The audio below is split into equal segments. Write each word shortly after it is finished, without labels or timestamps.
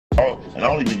and I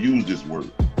don't even use this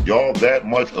word. Y'all that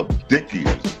much of dick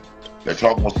eaters that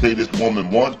y'all gonna say this woman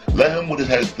won. Let him with his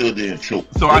head stood there and choke.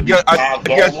 So I guess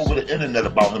all over the internet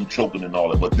about him choking and all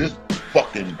that. But this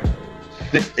fucking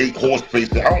 6'8" horse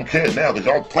face, I don't care now because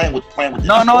y'all playing with.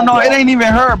 No, it ain't even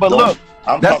her. But look,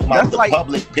 I'm talking about the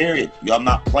public. Period. Y'all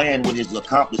not playing with his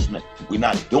accomplishment. We're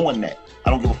not doing that. I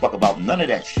don't give a fuck about none of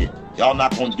that shit. Y'all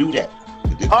not gonna do that.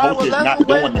 The coach is not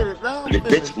doing that. The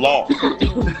bitch lost.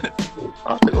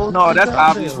 No, that's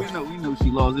obvious. We know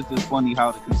she lost. It's just funny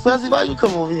how the consensus. Why you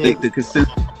come over here? The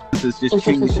consensus just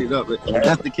changing shit up. If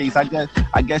that's the case, I guess.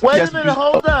 Wait a minute,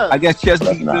 hold up. I guess chess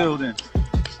beat building.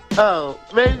 Oh,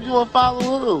 maybe you want to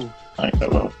follow who? I ain't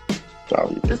gonna follow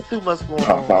you. There's too much going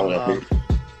on. Follow that bitch.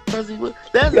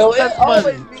 That's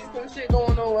always be some shit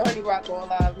going on with Honey Rock on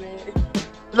live, man.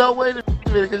 No, wait a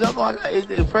minute, because y'all know I got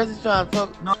anything. Preezy trying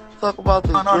to talk about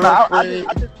the girlfriend.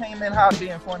 I just came in hot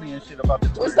being funny and shit about the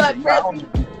What's up,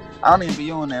 Preezy? I don't even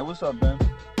be on that. What's up, Ben?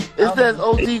 It says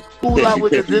OG cool out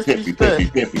with the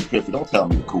disrespect. Piffy, don't tell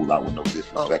me to cool out with no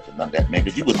disrespect or none of that, man,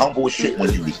 because you was humble as shit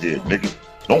when you was here, nigga.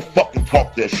 Don't fucking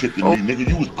talk that shit to me, nigga.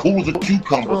 You was cool as a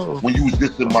cucumber when you was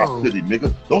this in my city,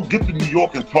 nigga. Don't get to New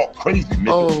York and talk crazy,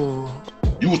 nigga.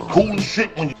 You was cool as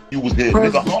shit when you was here,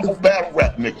 nigga. Humble battle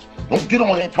rap, nigga. Don't get on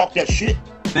here and talk that shit.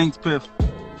 Thanks, Piff.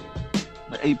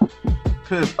 Hey,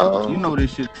 Piff, you know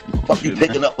this shit. Fuck you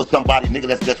taking up for somebody, nigga,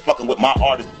 that's just fucking with my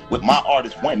artist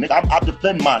when, nigga. I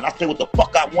defend mine. I say what the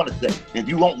fuck I want to say. If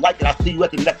you don't like it, I'll see you at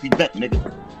the next event, nigga.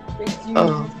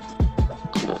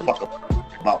 Fuck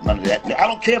about none of that. I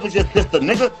don't care if it's your sister,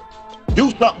 nigga.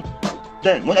 Do something.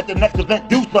 Then, when at the next event,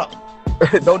 do something.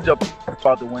 Don't jump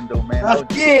out the window, man.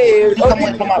 You come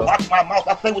in from watch my mouth.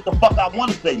 I say what the fuck I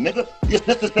want to say, nigga. Your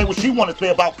sister say what she want to say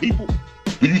about people.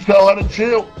 Do you tell her to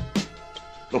chill?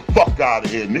 The fuck out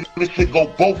of here, nigga. This shit go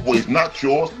both ways, not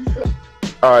yours.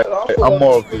 Alright, I'm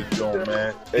off this joint,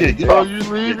 man. Hey, you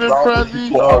leaving, Preezy? I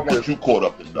don't want you caught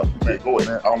up in nothing, man. Go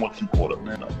ahead. I don't want you caught up in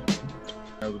nothing.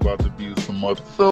 I was about to be some other.